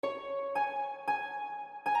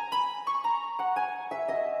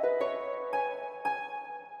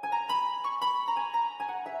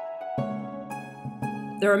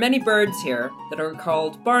There are many birds here that are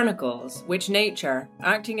called barnacles, which nature,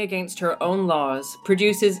 acting against her own laws,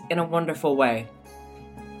 produces in a wonderful way.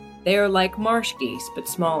 They are like marsh geese, but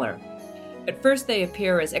smaller. At first they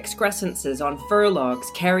appear as excrescences on fir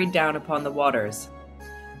logs carried down upon the waters.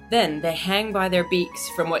 Then they hang by their beaks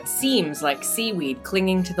from what seems like seaweed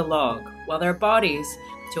clinging to the log, while their bodies,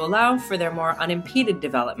 to allow for their more unimpeded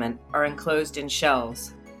development, are enclosed in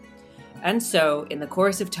shells. And so, in the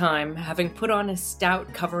course of time, having put on a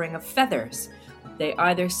stout covering of feathers, they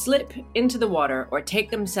either slip into the water or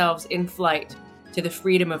take themselves in flight to the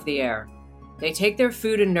freedom of the air. They take their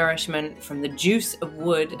food and nourishment from the juice of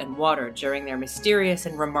wood and water during their mysterious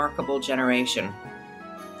and remarkable generation.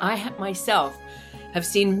 I myself have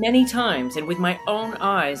seen many times and with my own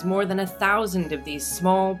eyes more than 1,000 of these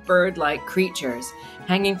small bird-like creatures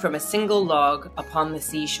hanging from a single log upon the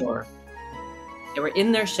seashore. They were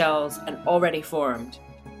in their shells and already formed.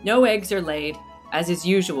 No eggs are laid, as is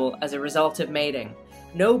usual as a result of mating.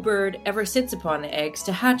 No bird ever sits upon the eggs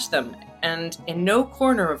to hatch them, and in no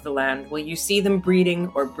corner of the land will you see them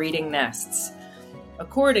breeding or breeding nests.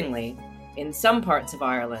 Accordingly, in some parts of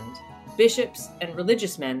Ireland, bishops and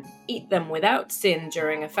religious men eat them without sin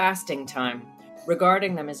during a fasting time,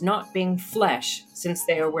 regarding them as not being flesh, since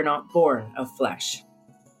they were not born of flesh.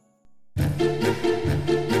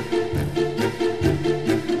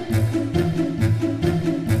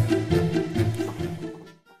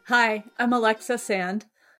 Hi, I'm Alexa Sand.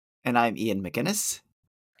 And I'm Ian McGinnis.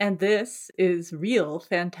 And this is Real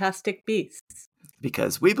Fantastic Beasts.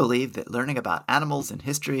 Because we believe that learning about animals in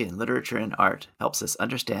history and literature and art helps us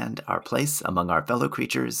understand our place among our fellow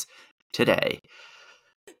creatures today.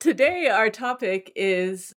 Today, our topic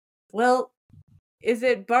is, is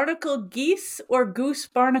it barnacle geese or goose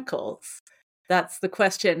barnacles? That's the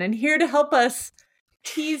question. And here to help us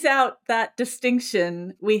tease out that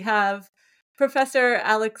distinction, we have Professor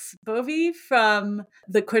Alex Bovey from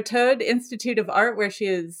the Courtauld Institute of Art, where she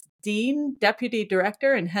is Dean, Deputy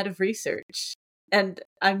Director, and Head of Research. And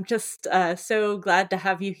I'm just so glad to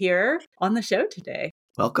have you here on the show today.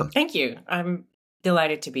 Welcome. Thank you. I'm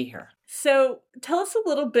delighted to be here. So tell us a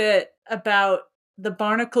little bit about the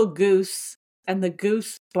barnacle goose and the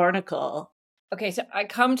goose barnacle. Okay, so I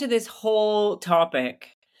come to this whole topic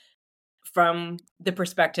from the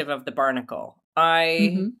perspective of the barnacle.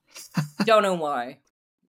 I don't know why,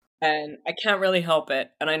 and I can't really help it,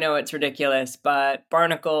 and I know it's ridiculous, but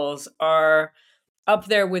barnacles are up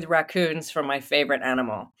there with raccoons for my favorite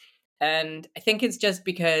animal. And I think it's just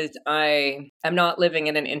because I am not living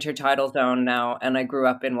in an intertidal zone now, and I grew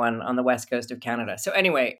up in one on the west coast of Canada. So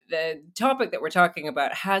anyway, the topic that we're talking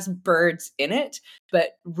about has birds in it,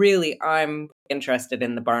 but really I'm interested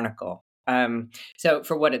in the barnacle. So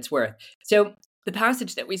for what it's worth. So the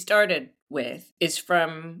passage that we started with is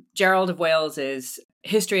from Gerald of Wales's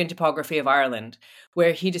History and Topography of Ireland,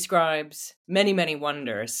 where he describes many, many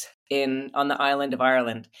wonders on the island of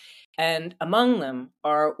Ireland. And among them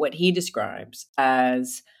are what he describes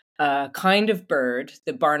as a kind of bird,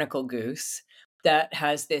 the barnacle goose, that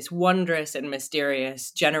has this wondrous and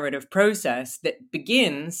mysterious generative process that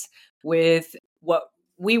begins with what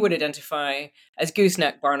we would identify as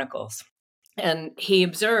gooseneck barnacles. And he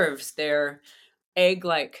observes their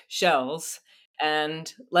egg-like shells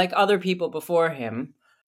and, like other people before him,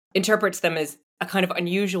 interprets them as a kind of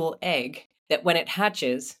unusual egg that when it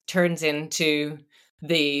hatches turns into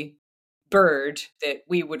the bird that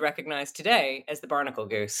we would recognize today as the barnacle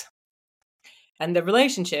goose. And the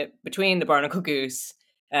relationship between the barnacle goose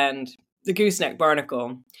and the gooseneck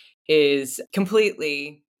barnacle is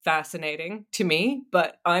completely fascinating to me,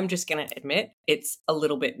 but I'm just going to admit it's a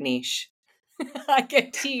little bit niche. I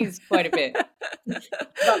get teased quite a bit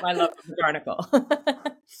about my love of the barnacle.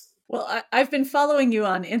 Well, I've been following you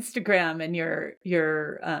on Instagram, and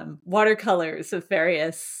your watercolors of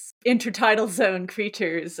various intertidal zone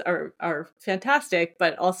creatures are fantastic,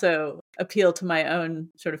 but also appeal to my own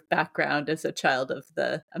sort of background as a child of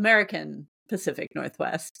the American Pacific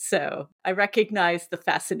Northwest. So I recognize the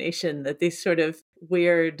fascination that these sort of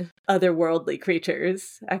weird, otherworldly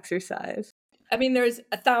creatures exercise. I mean, there's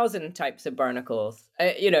 1,000 types of barnacles.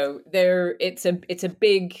 It's a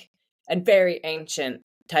big and very ancient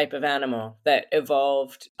type of animal that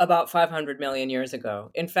evolved about 500 million years ago.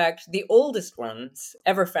 In fact, the oldest ones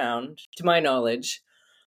ever found, to my knowledge,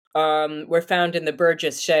 were found in the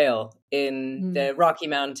Burgess Shale in the Rocky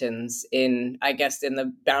Mountains in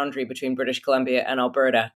the boundary between British Columbia and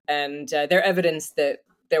Alberta. And they're evidence that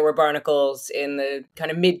there were barnacles in the kind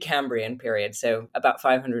of mid-Cambrian period, so about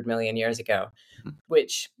 500 million years ago,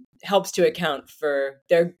 which helps to account for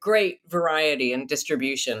their great variety and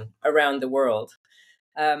distribution around the world.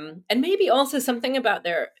 And maybe also something about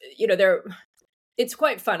it's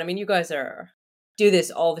quite fun. I mean, you guys do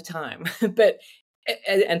this all the time, but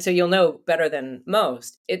and so you'll know better than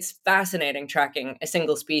most. It's fascinating tracking a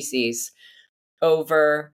single species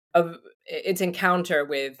over its encounter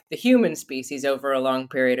with the human species over a long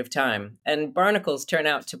period of time. And barnacles turn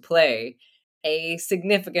out to play a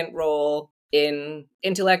significant role in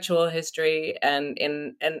intellectual history and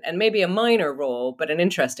maybe a minor role, but an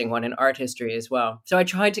interesting one in art history as well. So I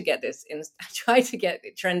tried to get I tried to get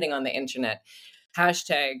it trending on the internet.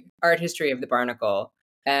 Hashtag art history of the barnacle.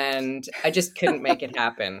 And I just couldn't make it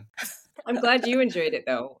happen. I'm glad you enjoyed it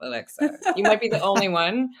though, Alexa. You might be the only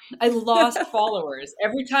one. I lost followers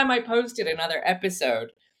every time I posted another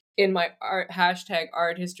episode in my hashtag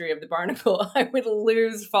art history of the barnacle. I would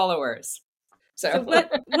lose followers. So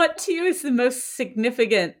what to you is the most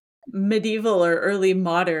significant medieval or early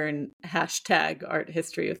modern hashtag art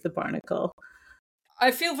history of the barnacle? I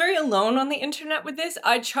feel very alone on the internet with this.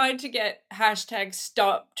 I tried to get hashtag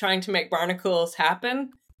stop trying to make barnacles happen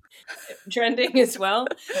trending as well.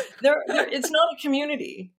 It's not a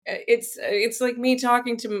community. It's like me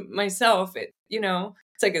talking to myself.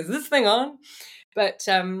 It's like, is this thing on? But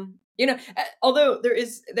although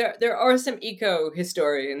there are some eco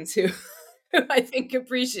historians who I think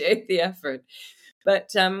appreciate the effort. But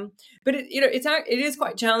it is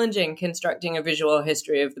quite challenging constructing a visual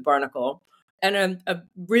history of the barnacle. And a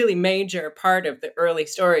really major part of the early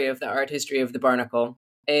story of the art history of the barnacle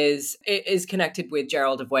is connected with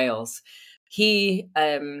Gerald of Wales. He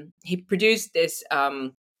produced this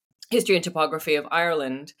history and topography of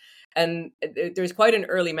Ireland, and there's quite an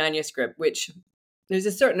early manuscript which there's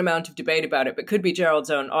a certain amount of debate about it, but could be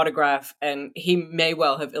Gerald's own autograph, and he may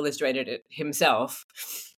well have illustrated it himself.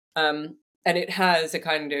 And it has a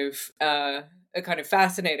kind of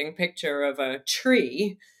fascinating picture of a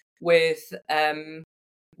tree with kind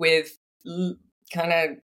of,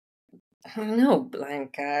 I don't know,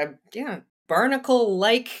 like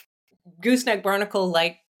barnacle-like, gooseneck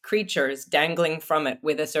barnacle-like creatures dangling from it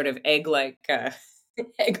with a sort of egg-like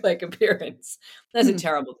appearance. That's a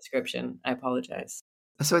terrible description. I apologize.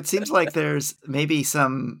 So it seems like there's maybe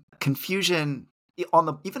some confusion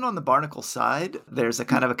even on the barnacle side. There's a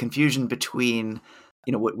kind of a confusion between,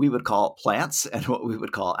 what we would call plants and what we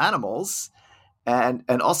would call animals, and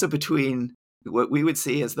also between what we would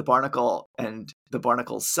see as the barnacle and the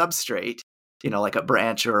barnacle substrate, like a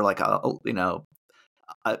branch or like a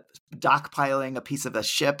dock piling a piece of a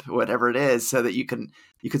ship, whatever it is, so that you can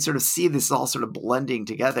sort of see this all sort of blending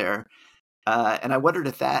together. And I wondered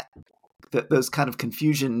if those kind of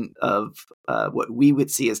confusion of what we would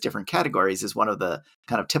see as different categories is one of the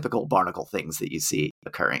kind of typical barnacle things that you see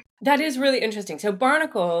occurring. That is really interesting. So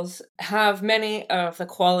barnacles have many of the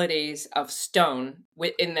qualities of stone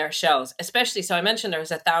in their shells, especially. So I mentioned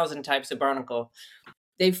there's 1,000 types of barnacle.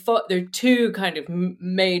 There are two kind of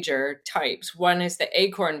major types. One is the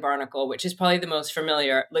acorn barnacle, which is probably the most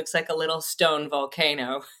familiar. It looks like a little stone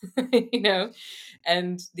volcano,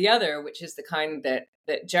 And the other, which is the kind that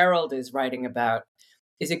Gerald is writing about,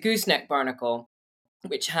 is a gooseneck barnacle,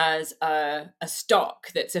 which has a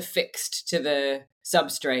stalk that's affixed to the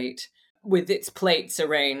substrate with its plates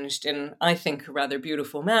arranged in, I think, a rather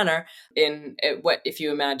beautiful manner in what, if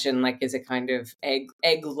you imagine, like is a kind of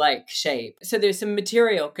egg-like shape. So there's some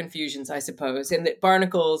material confusions, I suppose, in that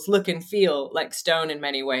barnacles look and feel like stone in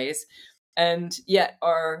many ways, and yet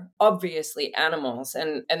are obviously animals.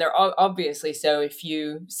 And they're obviously so if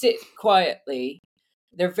you sit quietly.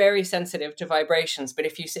 They're very sensitive to vibrations, but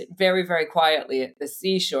if you sit very, very quietly at the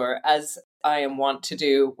seashore, as I am wont to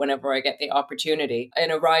do whenever I get the opportunity,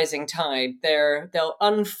 in a rising tide, they'll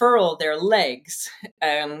unfurl their legs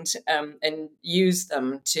and use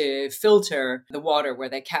them to filter the water where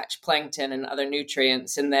they catch plankton and other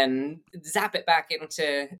nutrients, and then zap it back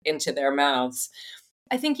into their mouths.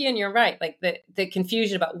 I think, Ian, you're right. Like the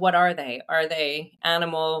confusion about what are they? Are they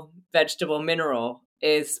animal, vegetable, mineral?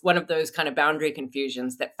 Is one of those kind of boundary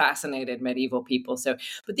confusions that fascinated medieval people.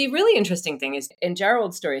 But the really interesting thing is in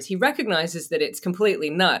Gerald's stories, he recognizes that it's completely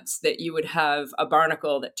nuts that you would have a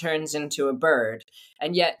barnacle that turns into a bird.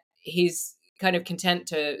 And yet he's kind of content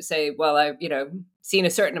to say, well, I've, seen a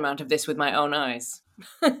certain amount of this with my own eyes.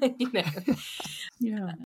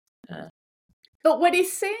 Yeah. But what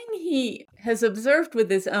he's saying he has observed with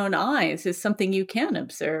his own eyes is something you can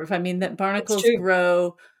observe. I mean, that barnacles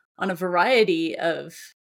grow on a variety of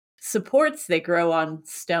supports. They grow on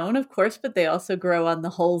stone, of course, but they also grow on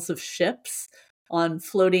the hulls of ships, on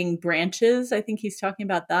floating branches. I think he's talking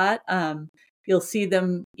about that. You'll see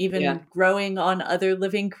them even growing on other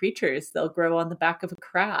living creatures. They'll grow on the back of a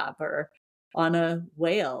crab or on a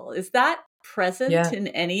whale. Is that present in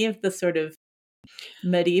any of the sort of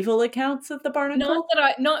medieval accounts of the barnacle?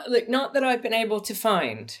 Not that I've been able to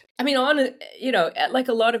find. I mean, like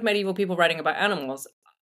a lot of medieval people writing about animals,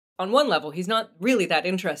 on one level, he's not really that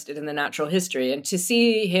interested in the natural history, and to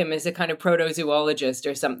see him as a kind of protozoologist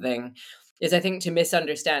or something is, I think, to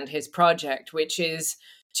misunderstand his project, which is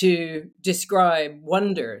to describe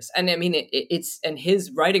wonders. And I mean, and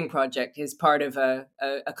his writing project is part of a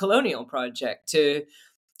colonial project to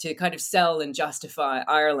kind of sell and justify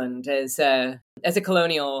Ireland as a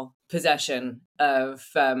colonial possession of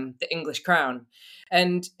the English crown.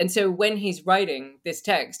 And so when he's writing this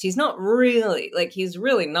text, he's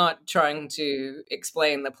really not trying to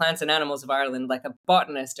explain the plants and animals of Ireland like a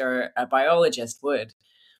botanist or a biologist would.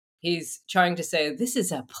 He's trying to say, this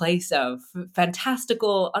is a place of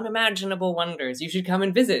fantastical, unimaginable wonders. You should come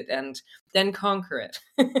and visit and then conquer it.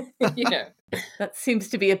 That seems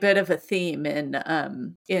to be a bit of a theme in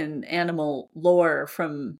animal lore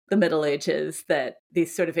from the Middle Ages, that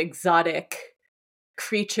these sort of exotic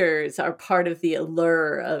creatures are part of the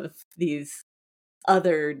allure of these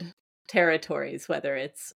othered territories, whether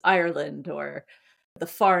it's Ireland or the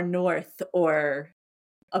far north or,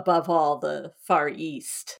 above all, the Far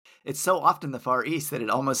East. It's so often the Far East that it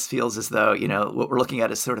almost feels as though, what we're looking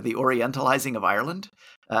at is sort of the Orientalizing of Ireland,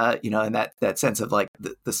 and that sense of like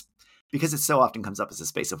this, because it so often comes up as a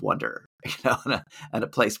space of wonder, and a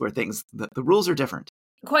place where the rules are different.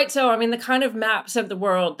 Quite so. I mean, the kind of maps of the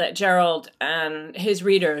world that Gerald and his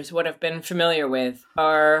readers would have been familiar with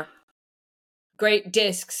are great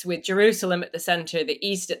discs with Jerusalem at the center, the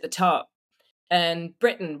East at the top, and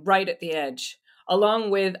Britain right at the edge,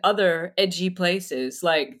 along with other edgy places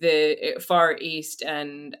like the Far East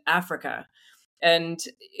and Africa. And,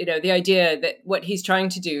 the idea that what he's trying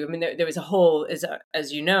to do, I mean, there was a whole,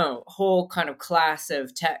 as you know, whole kind of class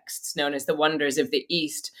of texts known as the Wonders of the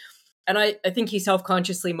East. And I think he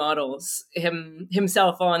self-consciously models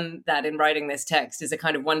himself on that in writing this text as a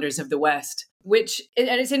kind of Wonders of the West, and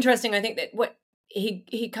it's interesting, I think, that what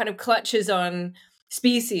he kind of clutches on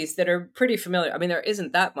species that are pretty familiar. I mean, there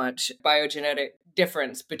isn't that much biogenetic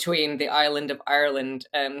difference between the island of Ireland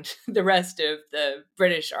and the rest of the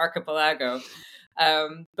British archipelago.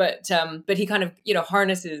 But he kind of,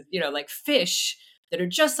 harnesses, like fish that are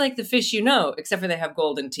just like the fish, except for they have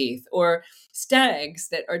golden teeth, or stags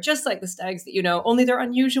that are just like the stags that, only they're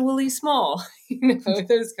unusually small,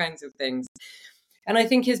 those kinds of things. And I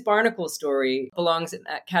think his barnacle story belongs in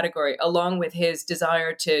that category, along with his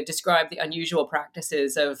desire to describe the unusual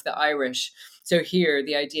practices of the Irish. So here,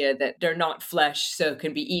 the idea that they're not flesh, so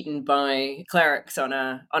can be eaten by clerics on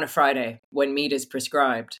a Friday when meat is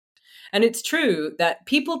prescribed. And it's true that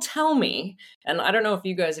people tell me, and I don't know if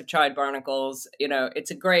you guys have tried barnacles,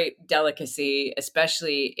 it's a great delicacy,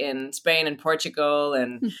 especially in Spain and Portugal.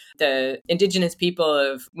 And the indigenous people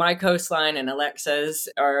of my coastline and Alexa's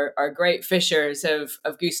are great fishers of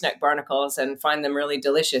gooseneck barnacles and find them really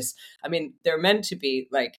delicious. I mean, they're meant to be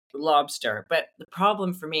like lobster, but the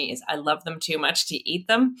problem for me is I love them too much to eat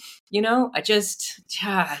them.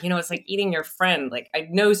 It's like eating your friend. Like,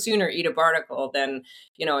 I'd no sooner eat a barnacle than,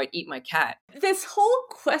 I'd eat my cat. This whole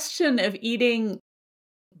question of eating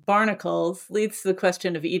barnacles leads to the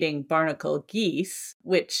question of eating barnacle geese,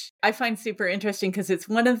 which I find super interesting because it's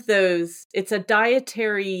one of those, it's a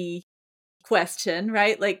dietary question,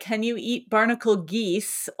 right? Like, can you eat barnacle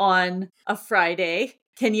geese on a Friday?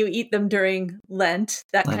 Can you eat them during Lent?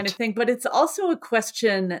 That kind of thing. But it's also a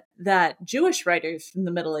question that Jewish writers from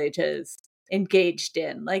the Middle Ages engaged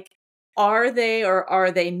in. Like, are they or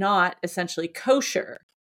are they not essentially kosher?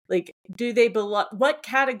 Like, do they belong? What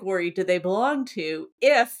category do they belong to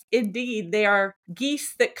if indeed they are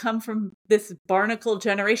geese that come from this barnacle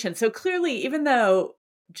generation? So clearly, even though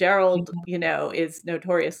Gerald, is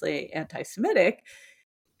notoriously anti-Semitic,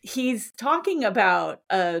 he's talking about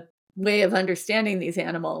a way of understanding these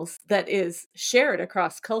animals that is shared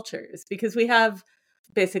across cultures, because we have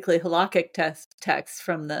basically halakhic texts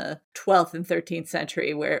from the 12th and 13th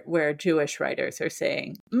century where Jewish writers are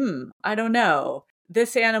saying, I don't know,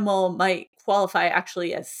 this animal might qualify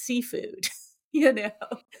actually as seafood,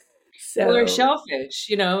 So, or shellfish,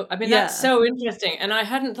 that's so interesting. And I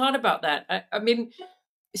hadn't thought about that. I mean,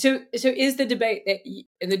 so is the debate that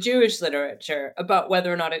in the Jewish literature about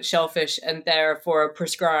whether or not it's shellfish and therefore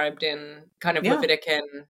prescribed in kind of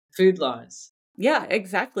Levitican food laws? Yeah,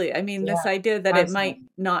 exactly. I mean, this idea that it might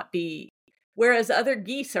not be, whereas other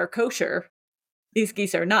geese are kosher, these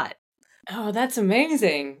geese are not. Oh, that's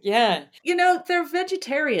amazing. Yeah. You know, they're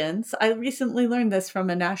vegetarians. I recently learned this from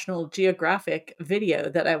a National Geographic video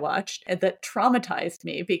that I watched and that traumatized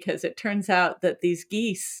me because it turns out that these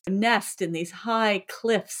geese nest in these high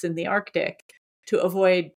cliffs in the Arctic to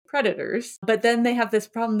avoid predators. But then they have this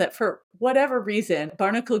problem that for whatever reason,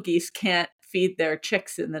 barnacle geese can't feed their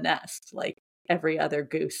chicks in the nest like every other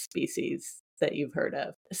goose species that you've heard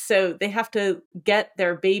of. So they have to get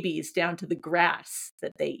their babies down to the grass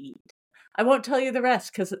that they eat. I won't tell you the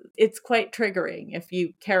rest because it's quite triggering. If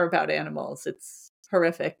you care about animals, it's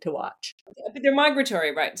horrific to watch. But they're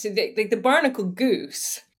migratory, right? So the barnacle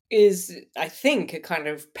goose is, I think, a kind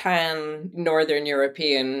of pan-Northern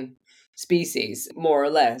European species, more or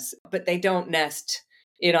less. But they don't nest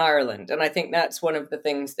in Ireland, and I think that's one of the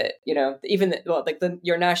things that, you know, even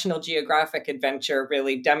your National Geographic adventure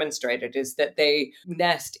really demonstrated, is that they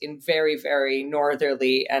nest in very, very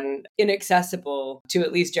northerly and inaccessible to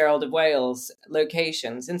at least Gerald of Wales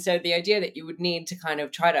locations. And so the idea that you would need to kind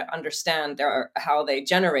of try to understand how they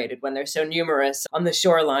generated when they're so numerous on the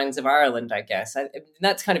shorelines of Ireland, I guess,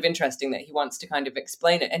 that's kind of interesting that he wants to kind of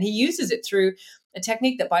explain it, and he uses it through a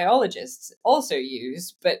technique that biologists also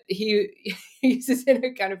use, but he uses in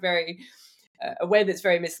a kind of a way that's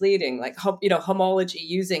very misleading, like, homology,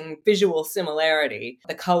 using visual similarity,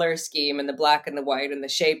 the color scheme and the black and the white and the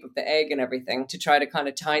shape of the egg and everything, to try to kind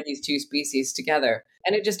of tie these two species together.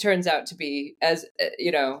 And it just turns out to be as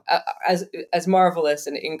marvelous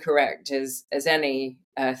and incorrect as any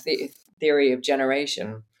theory of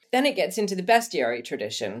generation. Then it gets into the bestiary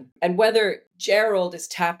tradition, and whether Gerald is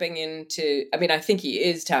tapping into, I mean, I think he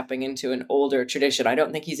is tapping into an older tradition. I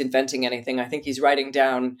don't think he's inventing anything. I think he's writing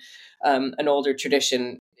down an older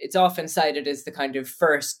tradition. It's often cited as the kind of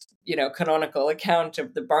first, canonical account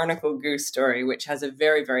of the barnacle goose story, which has a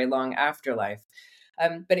very, very long afterlife.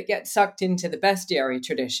 But it gets sucked into the bestiary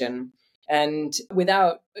tradition, and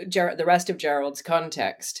without the rest of Gerald's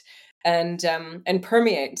context, and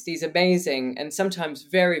permeates these amazing and sometimes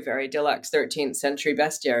very, very deluxe 13th century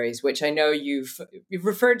bestiaries, which I know you've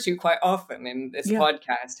referred to quite often in this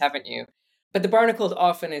podcast, haven't you? But the barnacles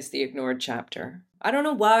often is the ignored chapter. I don't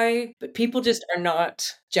know why, but people just are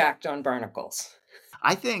not jacked on barnacles.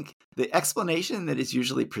 I think the explanation that is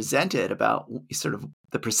usually presented about sort of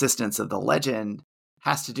the persistence of the legend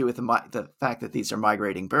has to do with the fact that these are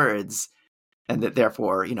migrating birds, and that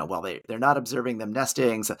therefore, they're not observing them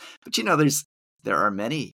nesting. So, but there are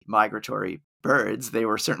many migratory birds. They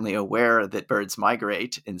were certainly aware that birds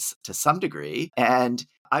migrate to some degree. And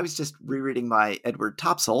I was just rereading my Edward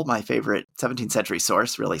Topsell, my favorite 17th century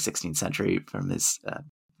source, really 16th century from his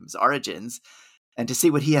origins, and to see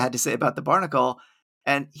what he had to say about the barnacle.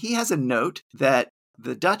 And he has a note that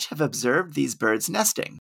the Dutch have observed these birds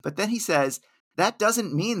nesting. But then he says, that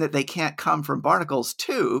doesn't mean that they can't come from barnacles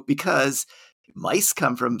too, because mice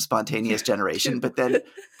come from spontaneous generation, but then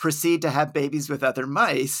proceed to have babies with other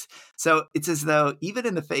mice. So it's as though even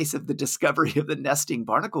in the face of the discovery of the nesting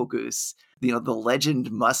barnacle goose, the legend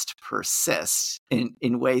must persist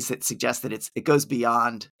in ways that suggest that it goes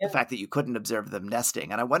beyond the fact that you couldn't observe them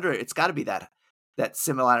nesting. And I wonder, it's got to be that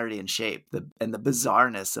similarity in shape and the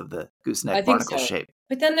bizarreness of the gooseneck barnacle shape.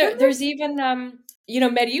 But then there's even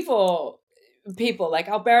medieval people like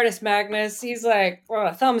Albertus Magnus. He's like,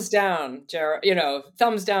 well, thumbs down,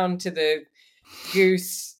 thumbs down to the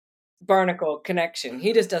goose barnacle connection.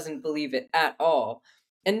 He just doesn't believe it at all.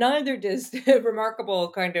 And neither does the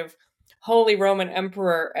remarkable kind of Holy Roman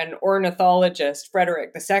Emperor and ornithologist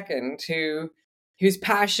Frederick II, whose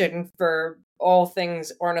passion for all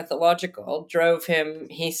things ornithological drove him,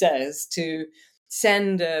 he says, to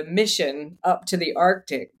send a mission up to the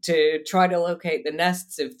Arctic to try to locate the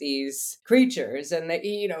nests of these creatures, and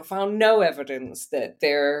they, found no evidence that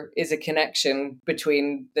there is a connection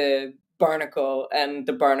between the barnacle and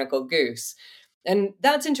the barnacle goose. And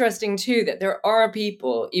that's interesting too, that there are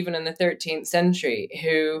people, even in the 13th century,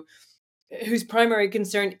 whose primary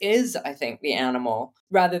concern is, I think, the animal,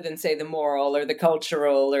 rather than, say, the moral or the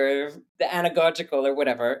cultural or the anagogical or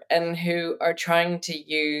whatever, and who are trying to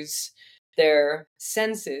use their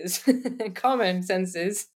senses, common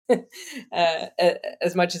senses,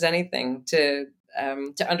 as much as anything, to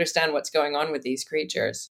understand what's going on with these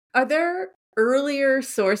creatures. Are there earlier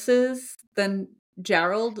sources than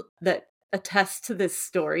Gerald that attest to this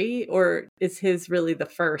story, or is his really the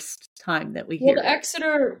first time that we hear the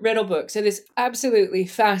Exeter Riddle Book, so this absolutely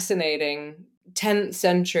fascinating 10th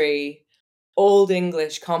century Old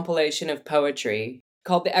English compilation of poetry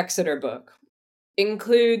called the Exeter Book,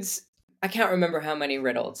 includes, I can't remember how many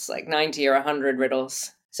riddles, like 90 or 100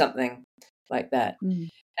 riddles, something like that.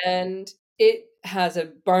 And it has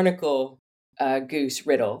a barnacle goose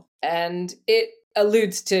riddle, and it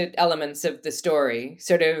alludes to elements of the story,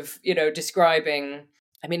 sort of, describing.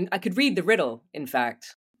 I mean, I could read the riddle, in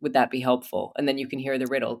fact. Would that be helpful? And then you can hear the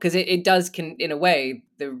riddle, because it does, in a way,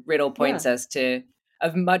 the riddle points us to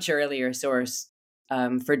a much earlier source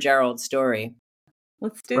for Gerald's story.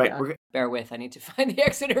 Let's do that. Bear with, I need to find the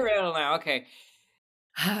Exeter riddle now. Okay.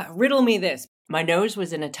 Riddle me this. My nose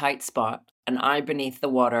was in a tight spot, an eye beneath the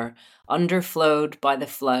water, underflowed by the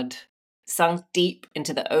flood, sunk deep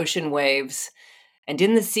into the ocean waves, and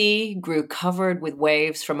in the sea grew covered with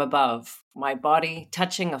waves from above, my body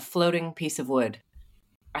touching a floating piece of wood.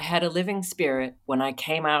 I had a living spirit when I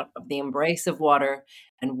came out of the embrace of water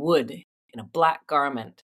and wood in a black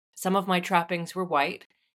garment. Some of my trappings were white.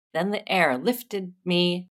 Then the air lifted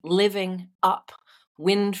me living up,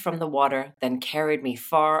 wind from the water, then carried me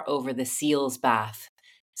far over the seal's bath.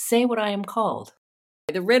 Say what I am called.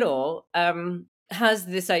 The riddle has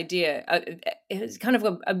this idea. It's kind of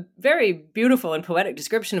a very beautiful and poetic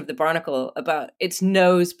description of the barnacle about its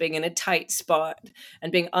nose being in a tight spot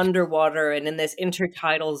and being underwater and in this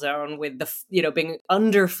intertidal zone with being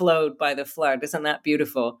underflowed by the flood. Isn't that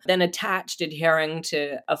beautiful? Then attached, adhering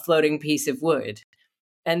to a floating piece of wood.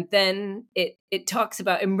 And then it talks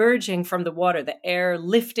about emerging from the water, the air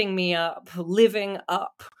lifting me up, living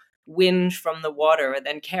up, wind from the water, and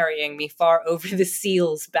then carrying me far over the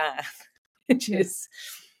seal's bath, which is,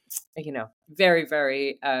 very,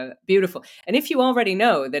 very beautiful. And if you already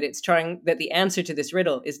know that that the answer to this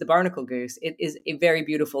riddle is the barnacle goose, it is a very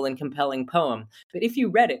beautiful and compelling poem. But if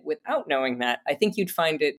you read it without knowing that, I think you'd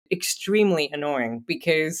find it extremely annoying,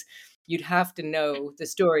 because you'd have to know the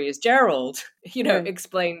story as Gerald,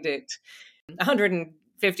 explained it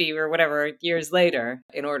 150 or whatever years later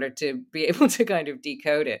in order to be able to kind of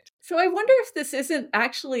decode it. So I wonder if this isn't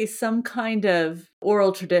actually some kind of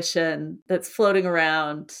oral tradition that's floating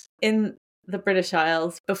around in the British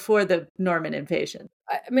Isles before the Norman invasion.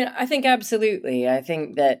 I mean, I think absolutely. I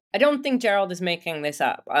don't think Gerald is making this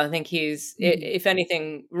up. I think he's, if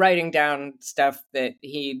anything, writing down stuff that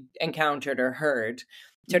he encountered or heard,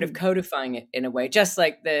 sort of codifying it in a way, just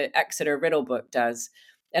like the Exeter riddle book does.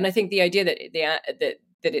 And I think the idea that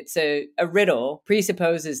it's a riddle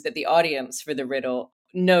presupposes that the audience for the riddle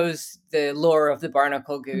knows the lore of the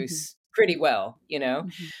barnacle goose pretty well,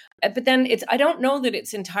 But then I don't know that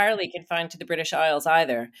it's entirely confined to the British Isles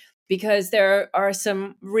either, because there are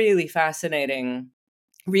some really fascinating,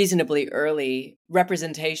 reasonably early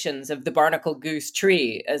representations of the barnacle goose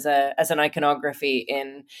tree as an iconography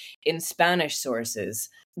in Spanish sources.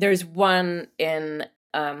 There's one in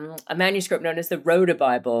a manuscript known as the Rhoda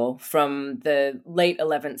Bible from the late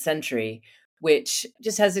 11th century, which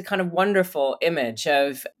just has a kind of wonderful image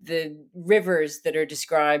of the rivers that are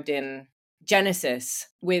described in Genesis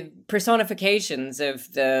with personifications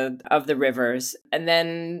of the rivers, and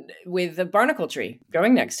then with a barnacle tree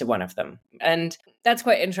growing next to one of them. And that's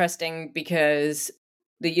quite interesting, because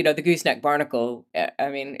the gooseneck barnacle, I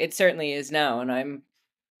mean, it certainly is now, and I'm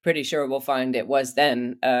pretty sure we'll find it was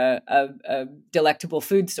then a delectable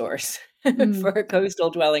food source for coastal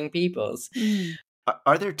dwelling peoples.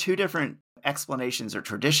 Are there two different explanations or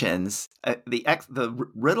traditions? The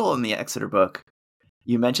riddle in the Exeter book,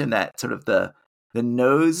 you mentioned that sort of the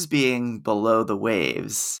nose being below the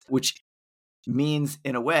waves, which means,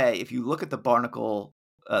 in a way, if you look at the barnacle,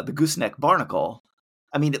 the gooseneck barnacle,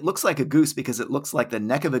 I mean, it looks like a goose because it looks like the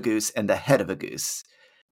neck of a goose and the head of a goose,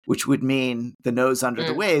 which would mean the nose under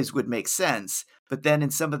the waves would make sense. But then in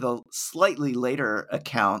some of the slightly later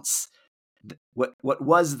accounts, what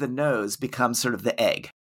was the nose becomes sort of the egg,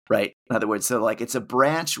 right? In other words, so like it's a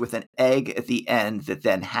branch with an egg at the end that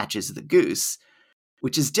then hatches the goose,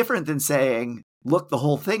 which is different than saying, look, the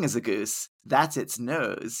whole thing is a goose. That's its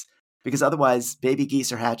nose. Because otherwise, baby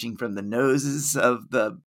geese are hatching from the noses of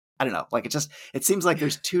the, I don't know, like it seems like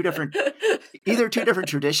there's either two different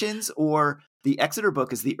traditions, or the Exeter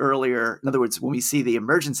book is the earlier. In other words, when we see the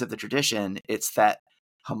emergence of the tradition, it's that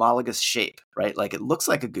homologous shape, right? Like it looks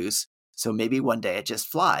like a goose, so maybe one day it just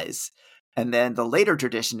flies. And then the later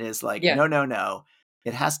tradition is like, no,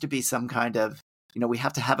 it has to be some kind of, we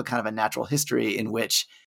have to have a kind of a natural history in which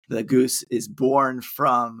the goose is born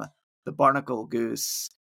from the barnacle goose.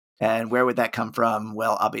 And where would that come from?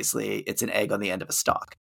 Well, obviously, it's an egg on the end of a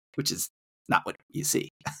stalk, which is not what you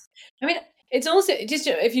see. I mean, it's also just,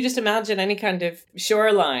 if you just imagine any kind of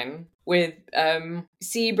shoreline with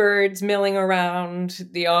seabirds milling around,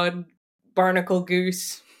 the odd barnacle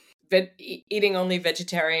goose eating only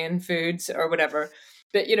vegetarian foods or whatever.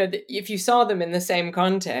 But, if you saw them in the same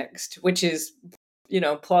context, which is,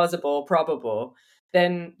 plausible, probable,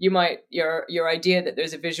 then you might your idea that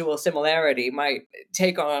there's a visual similarity might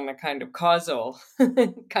take on a kind of causal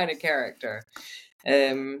kind of character,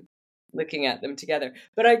 looking at them together.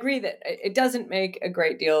 But I agree that it doesn't make a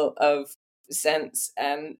great deal of sense,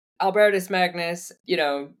 and Albertus Magnus,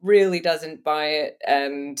 really doesn't buy it,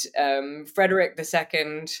 and Frederick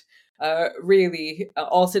II really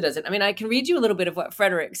also doesn't. I mean, I can read you a little bit of what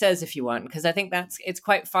Frederick says if you want, because I think it's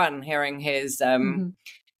quite fun hearing his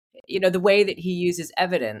the way that he uses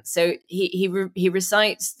evidence. So he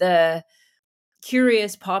recites the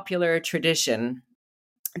curious popular tradition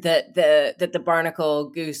that the barnacle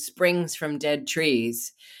goose springs from dead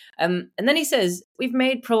trees. And then he says, we've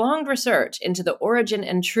made prolonged research into the origin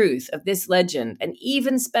and truth of this legend, and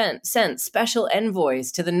even sent special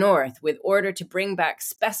envoys to the north with order to bring back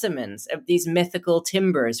specimens of these mythical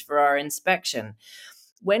timbers for our inspection.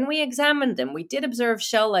 When we examined them, we did observe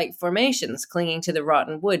shell-like formations clinging to the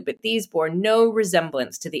rotten wood, but these bore no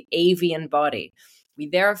resemblance to the avian body. We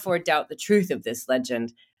therefore doubt the truth of this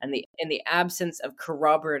legend and in the absence of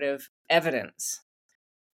corroborative evidence.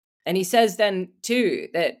 And he says then, too,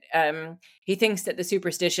 that he thinks that the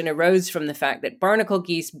superstition arose from the fact that barnacle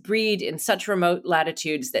geese breed in such remote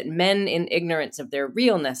latitudes that men, in ignorance of their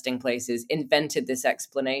real nesting places, invented this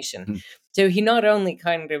explanation. So he not only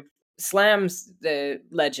kind of slams the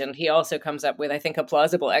legend, he also comes up with, I think, a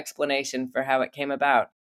plausible explanation for how it came about.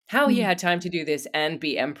 How he had time to do this and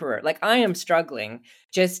be emperor. Like, I am struggling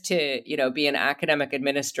just to, be an academic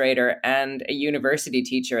administrator and a university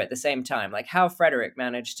teacher at the same time. Like, how Frederick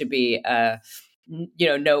managed to be a,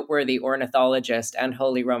 noteworthy ornithologist and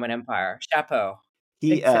Holy Roman Empire. Chapeau.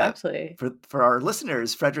 He, exactly. For our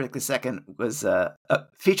listeners, Frederick II was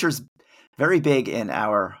features very big in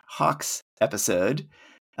our Hawks episode,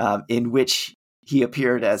 in which he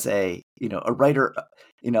appeared as a writer,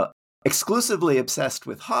 exclusively obsessed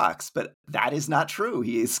with hawks, but that is not true.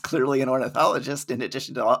 He is clearly an ornithologist in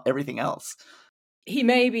addition to everything else. He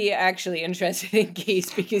may be actually interested in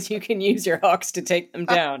geese because you can use your hawks to take them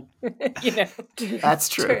down. That's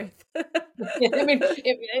true. I mean,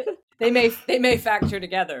 they may factor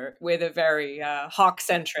together with a very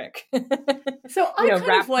hawk-centric. So I'm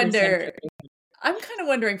kind of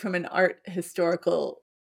wondering from an art historical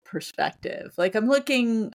perspective. Like, I'm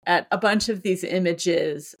looking at a bunch of these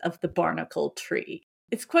images of the barnacle tree.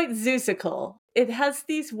 It's quite Zeusical. It has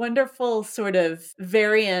these wonderful sort of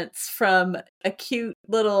variants from a cute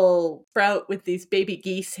little sprout with these baby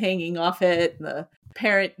geese hanging off it, and the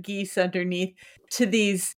parent geese underneath, to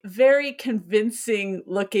these very convincing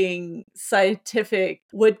looking scientific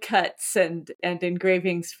woodcuts and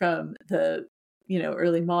engravings from the,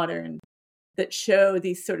 early modern, that show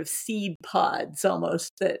these sort of seed pods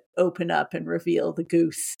almost that open up and reveal the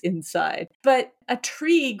goose inside. But a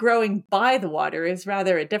tree growing by the water is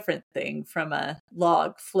rather a different thing from a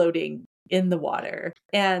log floating in the water.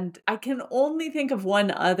 And I can only think of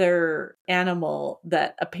one other animal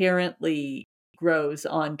that apparently grows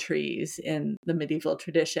on trees in the medieval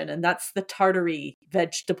tradition, and that's the Tartary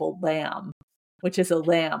vegetable lamb, which is a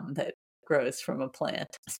lamb that grows from a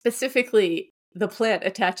plant. Specifically, the plant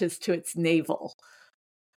attaches to its navel.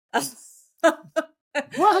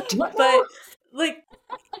 What? But like,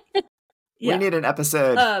 yeah. We need an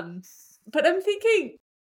episode. But I'm thinking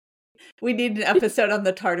we need an episode on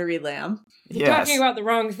the Tartary lamb. You're talking about the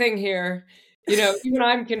wrong thing here. Even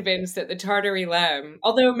I'm convinced that the Tartary lamb,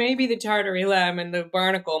 although maybe the Tartary lamb and the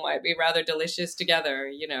barnacle might be rather delicious together,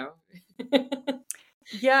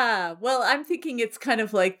 Yeah, well, I'm thinking it's kind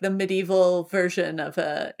of like the medieval version of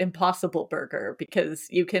a Impossible Burger, because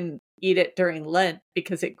you can eat it during Lent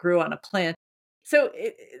because it grew on a plant. So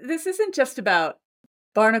this isn't just about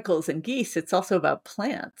barnacles and geese, it's also about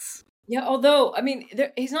plants. Yeah, although, I mean,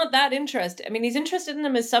 he's not that interested. I mean, he's interested in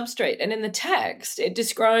them as substrate. And in the text, it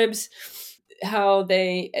describes how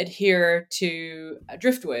they adhere to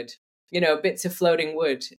driftwood, bits of floating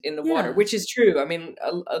wood in the water, which is true. I mean,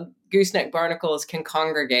 a gooseneck barnacles can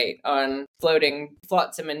congregate on floating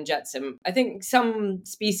flotsam and jetsam. I think some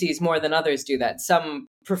species more than others do that. Some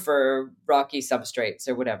prefer rocky substrates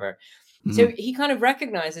or whatever. Mm-hmm. So he kind of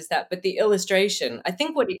recognizes that, but the illustration, I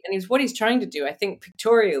think what he's trying to do, I think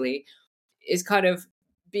pictorially, is kind of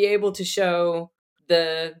be able to show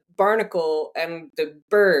the barnacle and the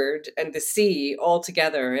bird and the sea all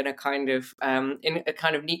together in a kind of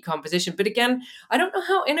neat composition. But again, I don't know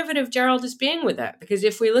how innovative Gerald is being with that, because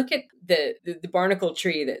if we look at the barnacle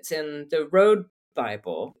tree that's in the Road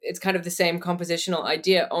Bible, it's kind of the same compositional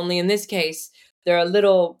idea, only in this case there are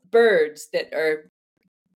little birds that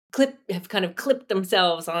have kind of clipped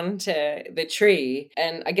themselves onto the tree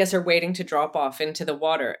and I guess are waiting to drop off into the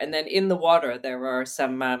water. And then in the water there are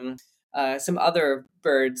some some other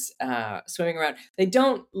birds swimming around. They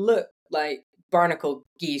don't look like barnacle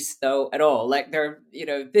geese though at all. Like they're,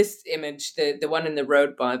 this image, the one in the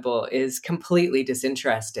Road Bible, is completely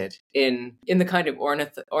disinterested in the kind of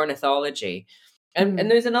ornithology.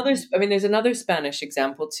 And there's another Spanish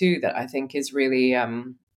example too that I think is really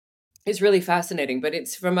fascinating, but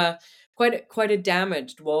it's from a quite a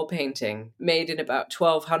damaged wall painting made in about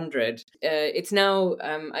 1200. It's now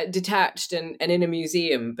detached and in a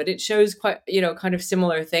museum, but it shows quite kind of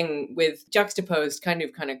similar thing, with juxtaposed kind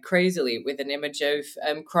of crazily with an image of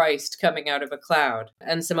Christ coming out of a cloud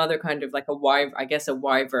and some other kind of like a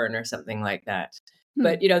wyvern or something like that.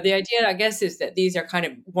 But the idea, I guess, is that these are kind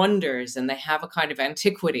of wonders and they have a kind of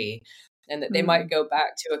antiquity, and that they might go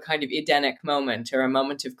back to a kind of Edenic moment or a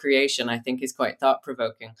moment of creation, I think is quite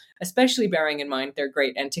thought-provoking, especially bearing in mind their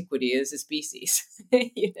great antiquity as a species.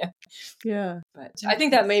 Yeah. But I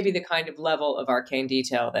think that may be the kind of level of arcane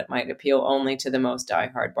detail that might appeal only to the most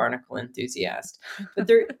diehard barnacle enthusiast. But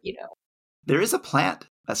there is a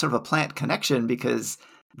sort of a plant connection, because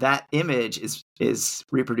that image is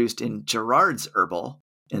reproduced in Gerard's herbal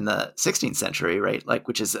in the 16th century, right? Like,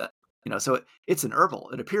 which is so it's an herbal.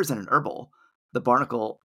 It appears in an herbal. The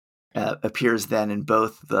barnacle appears then in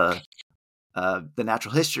both the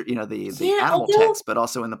natural history, the animal text, but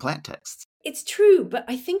also in the plant texts. It's true, but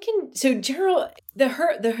I think Gerald,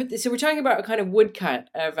 so we're talking about a kind of woodcut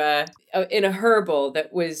of in a herbal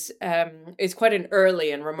that was is quite an early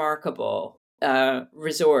and remarkable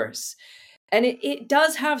resource. And it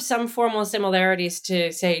does have some formal similarities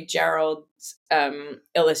to, say, Gerald's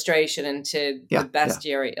illustration and to the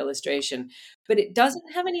bestiary illustration, but it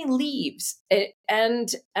doesn't have any leaves.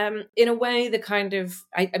 And in a way, the kind of,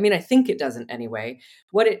 I think it doesn't anyway.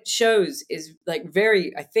 What it shows is like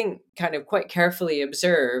very, I think, kind of quite carefully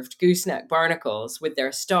observed gooseneck barnacles with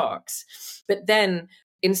their stalks. But then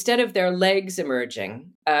instead of their legs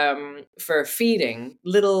emerging for feeding,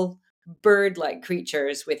 little bird-like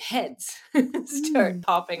creatures with heads start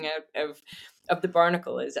popping out of the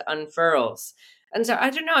barnacle as it unfurls. And so I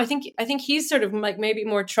don't know, I think he's sort of like maybe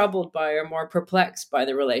more troubled by or more perplexed by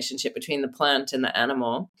the relationship between the plant and the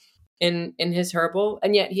animal in his herbal,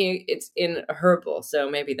 and yet it's in a herbal. So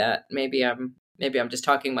maybe I'm just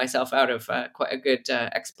talking myself out of quite a good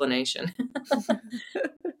explanation.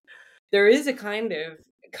 There is a kind of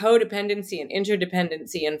codependency and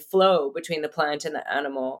interdependency and flow between the plant and the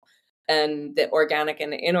animal, and the organic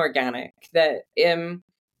and the inorganic, that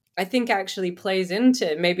I think actually plays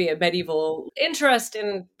into maybe a medieval interest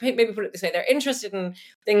in, maybe put it this way, they're interested in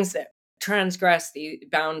things that transgress the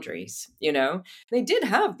boundaries. They did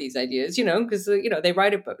have these ideas, because they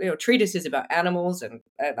write about treatises about animals and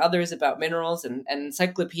others about minerals, and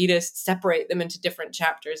encyclopedists separate them into different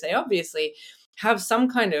chapters. They obviously have some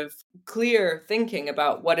kind of clear thinking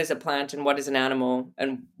about what is a plant and what is an animal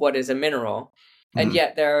and what is a mineral. And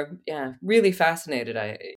yet they're really fascinated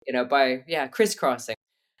by crisscrossing.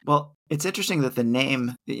 Well, it's interesting that the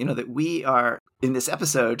name, that we are in this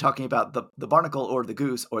episode talking about the barnacle or the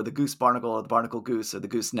goose barnacle or the barnacle goose or the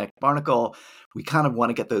gooseneck barnacle. We kind of want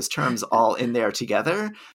to get those terms all in there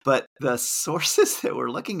together, but the sources that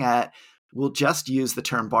we're looking at will just use the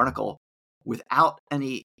term barnacle without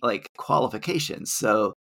any qualifications.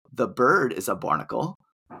 So the bird is a barnacle.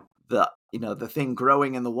 The thing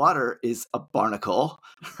growing in the water is a barnacle,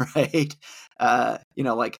 right? It's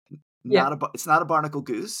not a barnacle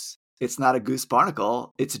goose. It's not a goose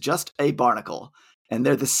barnacle. It's just a barnacle, and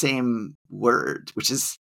they're the same word,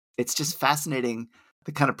 it's just fascinating,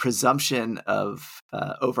 the kind of presumption of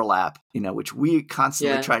overlap, which we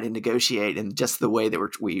constantly try to negotiate in just the way that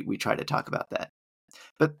we try to talk about that.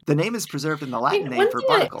 But the name is preserved in the Latin name for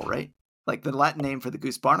barnacle, right? Like the Latin name for the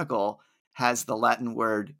goose barnacle has the Latin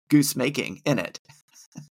word goose making in it.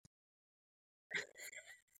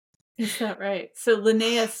 Is that right? So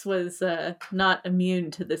Linnaeus was not immune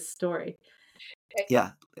to this story.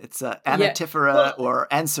 Yeah, it's anatifera or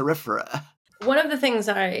anserifera. One of the things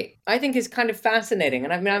I think is kind of fascinating,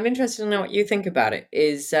 and I'm interested to know what you think about it,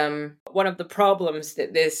 is one of the problems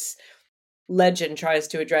that this legend tries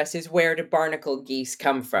to address is, where do barnacle geese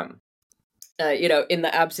come from? In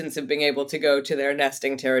the absence of being able to go to their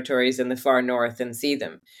nesting territories in the far north and see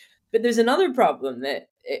them. But there's another problem that,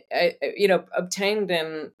 obtained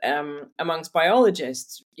in amongst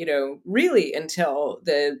biologists, really until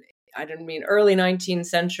the early 19th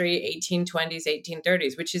century, 1820s,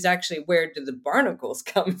 1830s, which is actually, where do the barnacles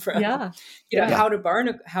come from?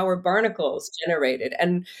 How are barnacles generated?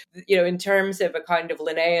 And, in terms of a kind of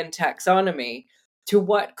Linnaean taxonomy, to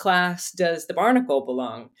what class does the barnacle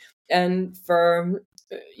belong? And for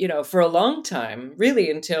a long time, really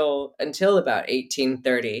until about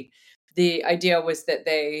 1830, the idea was that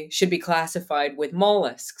they should be classified with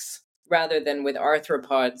mollusks rather than with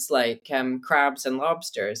arthropods like crabs and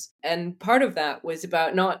lobsters. And part of that was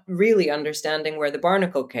about not really understanding where the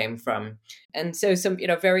barnacle came from. And so some,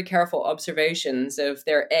 very careful observations of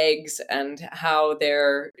their eggs and how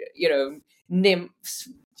their, nymphs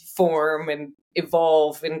form and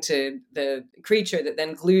evolve into the creature that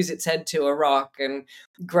then glues its head to a rock and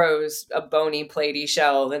grows a bony platy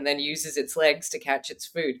shell and then uses its legs to catch its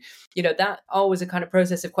food. That all was a kind of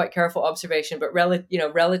process of quite careful observation, but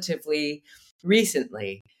relatively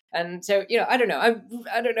recently. And so, I don't know.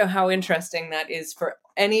 I don't know how interesting that is for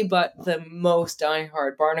any but the most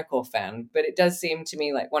diehard barnacle fan, but it does seem to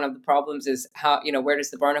me like one of the problems is how, where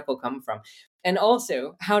does the barnacle come from? And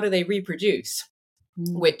also, how do they reproduce?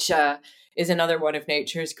 Which is another one of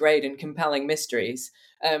nature's great and compelling mysteries.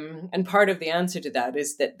 And part of the answer to that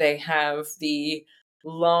is that they have the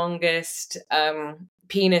longest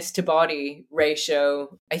penis to body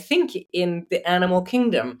ratio, I think, in the animal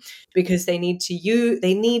kingdom, because they need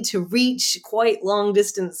to reach quite long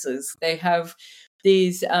distances. They have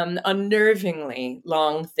these unnervingly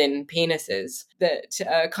long, thin penises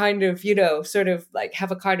that kind of, sort of like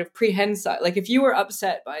have a kind of prehensile. Like if you were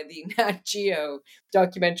upset by the Nat Geo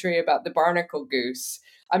documentary about the barnacle goose,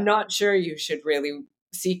 I'm not sure you should really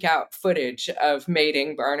seek out footage of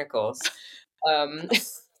mating barnacles.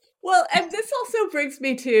 Well, and this also brings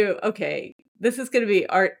me to, okay, this is going to be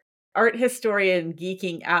art historian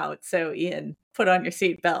geeking out. So Ian, put on your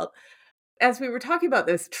seatbelt. As we were talking about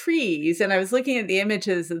those trees, and I was looking at the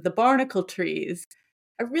images of the barnacle trees,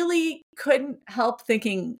 I really couldn't help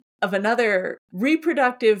thinking of another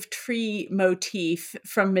reproductive tree motif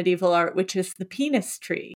from medieval art, which is the penis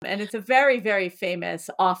tree. And it's a very, very famous,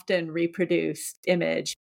 often reproduced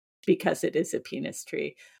image, because it is a penis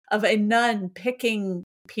tree, of a nun picking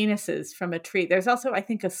penises from a tree. There's also, I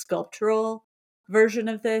think, a sculptural version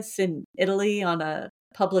of this in Italy on a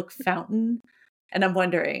public fountain. And I'm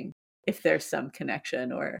wondering if there's some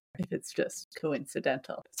connection or if it's just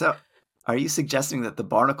coincidental. So are you suggesting that the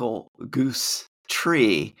barnacle goose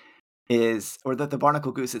tree or that the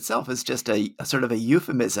barnacle goose itself is just a sort of a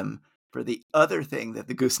euphemism for the other thing that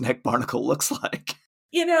the gooseneck barnacle looks like?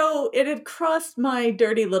 It had crossed my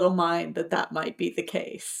dirty little mind that might be the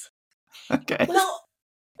case. Okay. Well,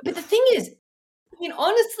 but the thing is,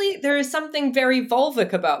 honestly, there is something very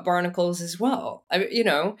vulvic about barnacles as well.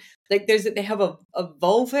 Like they have a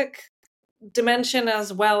vulvic dimension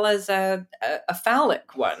as well as a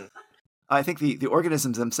phallic one. I think the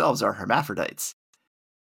organisms themselves are hermaphrodites,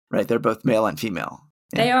 right? They're both male and female.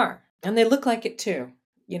 Yeah. They are, and they look like it too.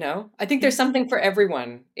 I think there's something for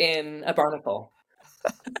everyone in a barnacle.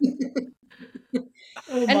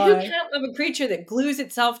 Oh, and who can't love a creature that glues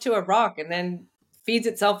itself to a rock and then feeds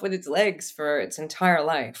itself with its legs for its entire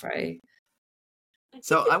life, right?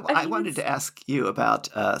 So I wanted to ask you about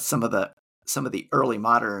some of the early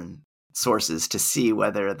modern sources to see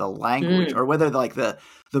whether the language or whether like the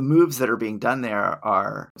moves that are being done there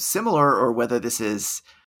are similar or whether this is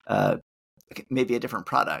maybe a different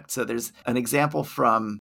product. So there's an example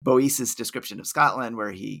from Boece's description of Scotland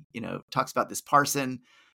where he, talks about this parson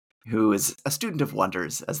who is a student of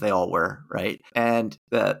wonders, as they all were, right? And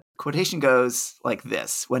the quotation goes like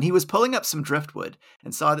this: when he was pulling up some driftwood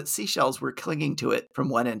and saw that seashells were clinging to it from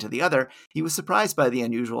one end to the other, he was surprised by the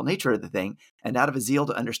unusual nature of the thing, and out of a zeal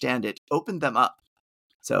to understand it, opened them up.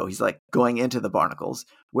 So he's like going into the barnacles,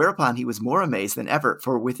 whereupon he was more amazed than ever,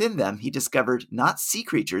 for within them he discovered not sea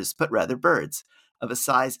creatures, but rather birds, of a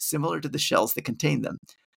size similar to the shells that contained them.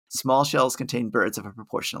 Small shells contain birds of a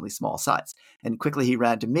proportionally small size. And quickly he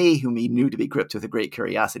ran to me, whom he knew to be gripped with a great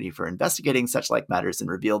curiosity for investigating such like matters, and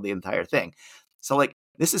revealed the entire thing. So like,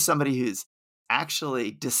 this is somebody who's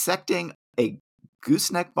actually dissecting a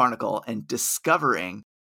gooseneck barnacle and discovering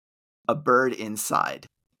a bird inside.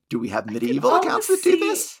 Do we have medieval accounts that do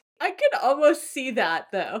this? I could almost see that,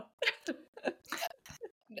 though.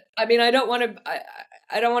 I mean, I don't want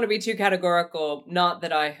to be too categorical. Not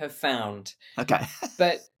that I have found. Okay.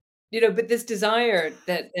 But but this desire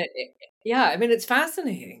that yeah, I mean, it's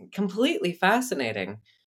fascinating, completely fascinating.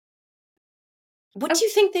 What do you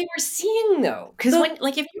think they were seeing though? Because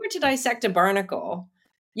if you were to dissect a barnacle,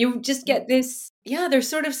 you just get this. Yeah, they're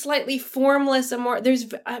sort of slightly formless and more. I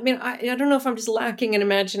don't know if I'm just lacking in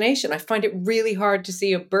imagination. I find it really hard to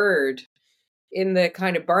see a bird in the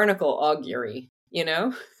kind of barnacle augury.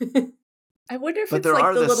 I wonder if it's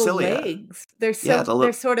like the little cilia. Legs. They're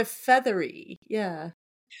they're sort of feathery. Yeah.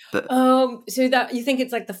 So that you think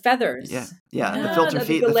it's like the feathers? Yeah. And the filter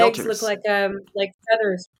feet. The legs filters look like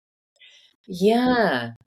feathers.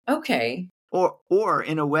 Yeah. Okay. Or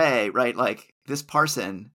in a way, right? Like this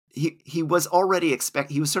parson he was already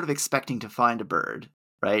he was sort of expecting to find a bird,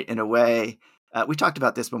 right? In a way, we talked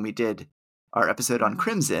about this when we did our episode on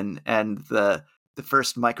Crimson, and the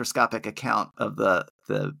first microscopic account of the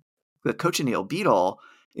cochineal beetle,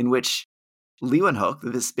 in which Leeuwenhoek,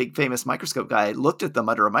 this big famous microscope guy, looked at them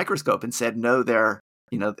under a microscope and said, no,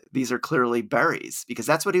 these are clearly berries, because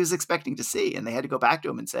that's what he was expecting to see. And they had to go back to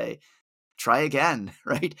him and say, try again,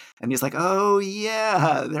 right? And he's like, oh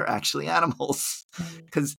yeah, they're actually animals.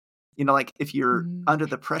 Because, like if you're under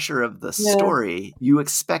the pressure of the story, you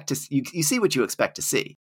expect to, you see what you expect to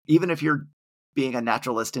see, even if you're being a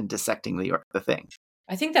naturalist and dissecting the thing.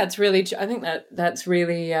 I think that's really, that's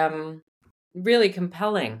really, really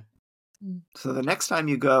compelling. So the next time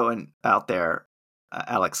you go and out there,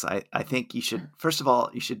 Alex, I think you should, first of all,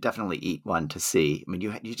 you should definitely eat one to see. I mean,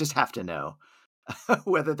 you just have to know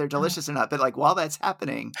whether they're delicious or not. But like while that's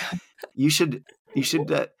happening, you should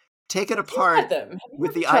take it apart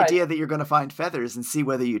with the idea that you're going to find feathers and see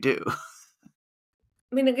whether you do.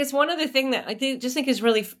 I mean, I guess one other thing that I think is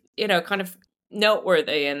really, kind of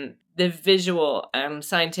noteworthy in the visual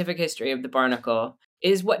scientific history of the barnacle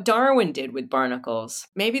is what Darwin did with barnacles.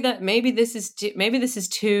 Maybe this is too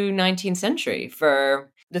 19th century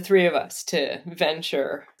for the three of us to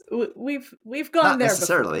venture. We've gone not there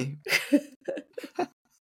necessarily.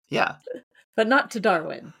 Yeah, but not to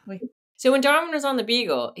Darwin. So when Darwin was on the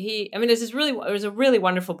Beagle, it was a really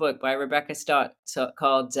wonderful book by Rebecca Stott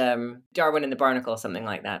called Darwin and the Barnacle, something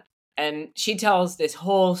like that. And she tells this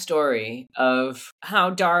whole story of how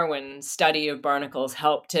Darwin's study of barnacles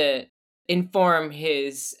helped to inform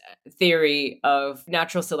his theory of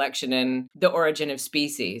natural selection and the origin of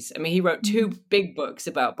species. I mean, he wrote 2 big books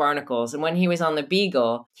about barnacles. And when he was on the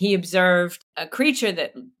Beagle, he observed a creature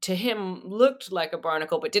that to him looked like a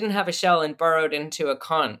barnacle, but didn't have a shell and burrowed into a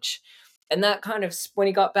conch. And that kind of, when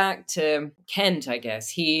he got back to Kent, I guess,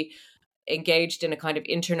 he engaged in a kind of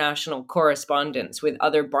international correspondence with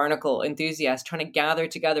other barnacle enthusiasts, trying to gather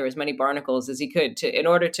together as many barnacles as he could in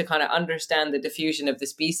order to kind of understand the diffusion of the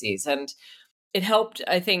species. And it helped,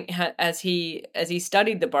 I think, as he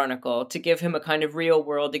studied the barnacle, to give him a kind of real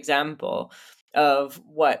world example of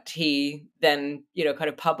what he then, kind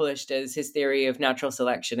of published as his theory of natural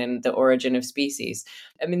selection and the origin of species.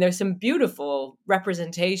 I mean, there's some beautiful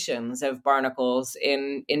representations of barnacles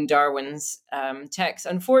in Darwin's text.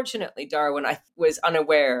 Unfortunately, Darwin was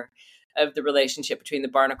unaware of the relationship between the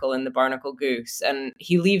barnacle and the barnacle goose, and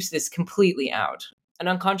he leaves this completely out. An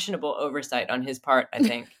unconscionable oversight on his part, I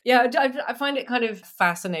think. Yeah, I find it kind of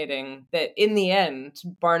fascinating that in the end,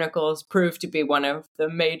 barnacles proved to be one of the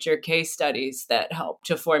major case studies that helped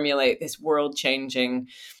to formulate this world-changing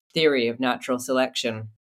theory of natural selection.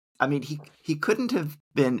 I mean, he couldn't have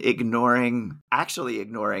been actually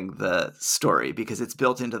ignoring the story, because it's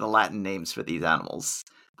built into the Latin names for these animals,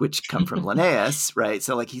 which come from Linnaeus, right?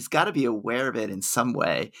 So like he's got to be aware of it in some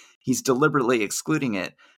way. He's deliberately excluding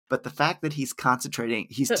it. But the fact that he's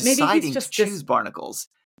deciding to choose barnacles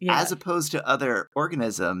as opposed to other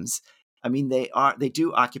organisms, I mean, they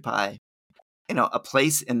do occupy, a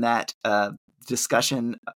place in that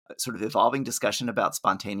discussion, sort of evolving discussion about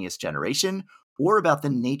spontaneous generation or about the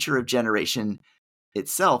nature of generation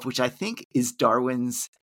itself, which I think is Darwin's,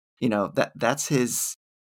 that's his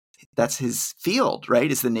field,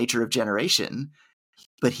 right? Is the nature of generation.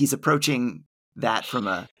 But he's approaching that from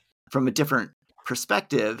a different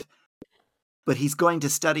perspective, but he's going to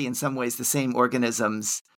study in some ways the same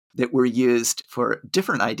organisms that were used for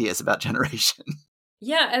different ideas about generation.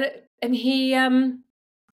 Yeah, and he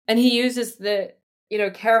uses the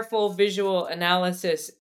careful visual analysis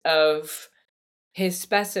of his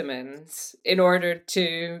specimens in order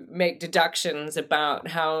to make deductions about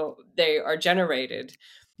how they are generated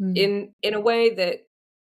in a way that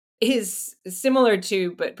is similar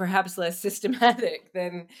to, but perhaps less systematic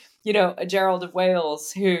than, a Gerald of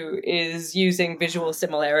Wales, who is using visual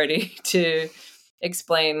similarity to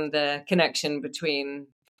explain the connection between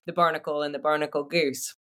the barnacle and the barnacle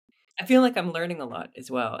goose. I feel like I'm learning a lot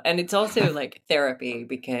as well. And it's also like therapy,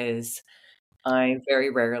 because I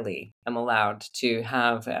very rarely am allowed to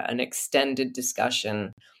have an extended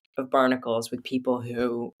discussion of barnacles with people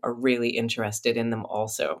who are really interested in them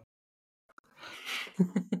also.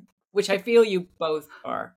 Which I feel you both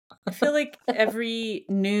are. I feel like every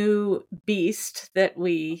new beast that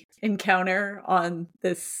we encounter on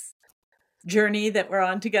this journey that we're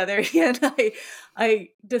on together, and I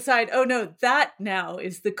decide, oh no, that now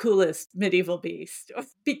is the coolest medieval beast,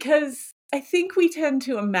 because I think we tend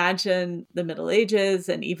to imagine the Middle Ages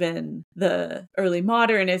and even the early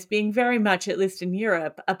modern as being very much, at least in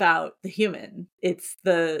Europe, about the human. It's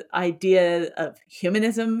the idea of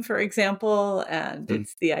humanism, for example, and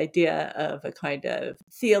it's the idea of a kind of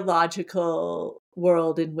theological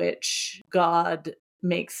world in which God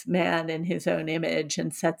makes man in his own image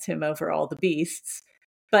and sets him over all the beasts.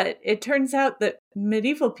 But it turns out that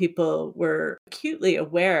medieval people were acutely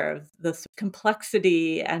aware of the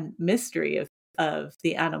complexity and mystery of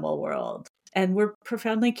the animal world and were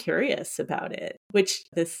profoundly curious about it, which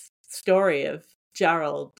this story of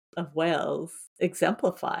Gerald of Wales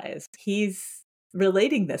exemplifies. He's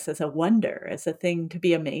relating this as a wonder, as a thing to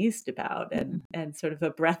be amazed about, and sort of a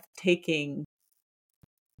breathtaking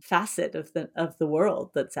facet of the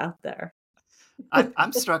world that's out there.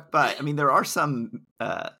 I'm struck by, there are some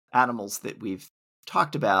animals that we've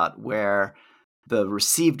talked about where the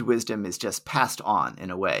received wisdom is just passed on in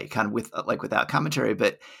a way, kind of without commentary.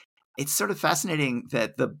 But it's sort of fascinating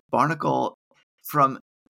that the barnacle, from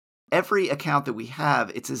every account that we have,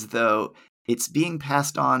 it's as though it's being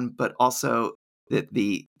passed on, but also that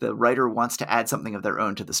the writer wants to add something of their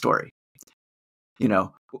own to the story.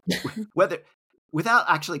 Whether without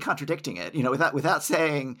actually contradicting it, without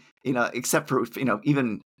saying, except for,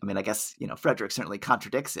 even, I guess, Frederick certainly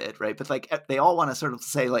contradicts it, right? But like, they all want to sort of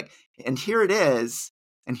say like, and here it is,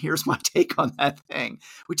 and here's my take on that thing,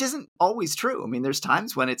 which isn't always true. There's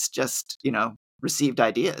times when it's just, received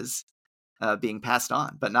ideas being passed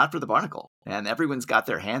on, but not for the barnacle. And everyone's got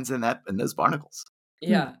their hands in those barnacles.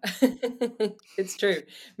 Yeah, it's true.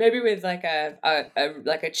 Maybe with like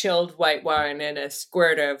a chilled white wine and a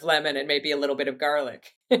squirt of lemon and maybe a little bit of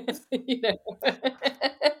garlic.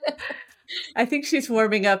 I think she's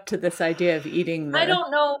warming up to this idea of eating. I don't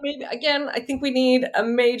know. Again, I think we need a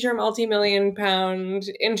major multi-million-pound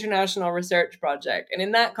international research project, and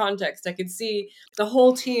in that context, I could see the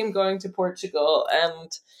whole team going to Portugal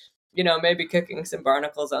and, maybe cooking some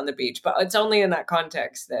barnacles on the beach. But it's only in that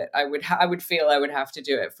context that I would feel I would have to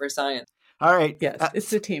do it for science. All right. Yes,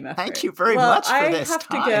 it's a team effort. Thank you very much for this have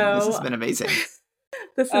time. To go. This has been amazing.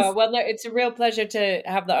 Well, no, it's a real pleasure to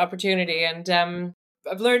have the opportunity, and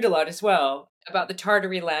I've learned a lot as well about the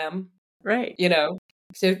Tartary lamb. Right.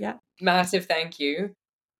 So massive thank you.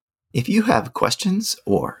 If you have questions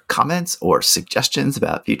or comments or suggestions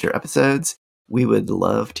about future episodes, we would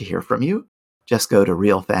love to hear from you. Just go to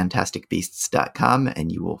realfantasticbeasts.com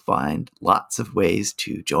and you will find lots of ways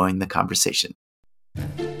to join the conversation.